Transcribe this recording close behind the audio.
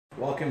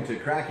Welcome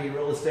to Kracke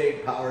Real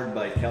Estate, powered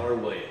by Keller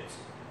Williams.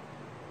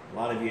 A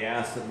lot of you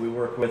asked that we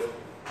work with,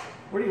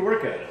 where do you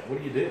work at it? What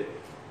do you do?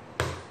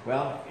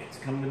 Well, it's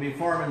coming to be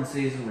farming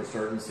season. We're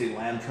starting to see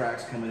land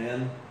tracts coming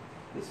in.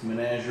 This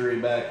menagerie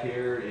back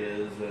here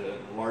is a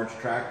large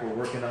tract we're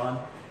working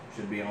on.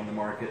 Should be on the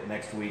market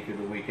next week or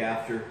the week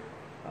after.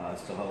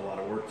 Still have a lot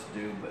of work to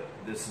do, but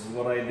this is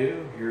what I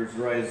do. Here's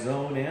where I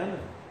zone in.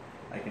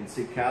 I can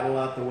see cattle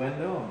out the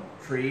window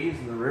and trees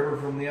and the river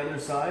from the other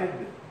side.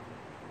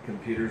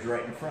 Computer's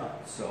right in front.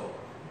 So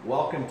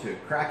welcome to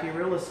Kracke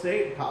Real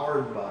Estate,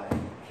 powered by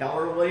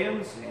Keller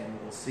Williams, and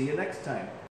we'll see you next time.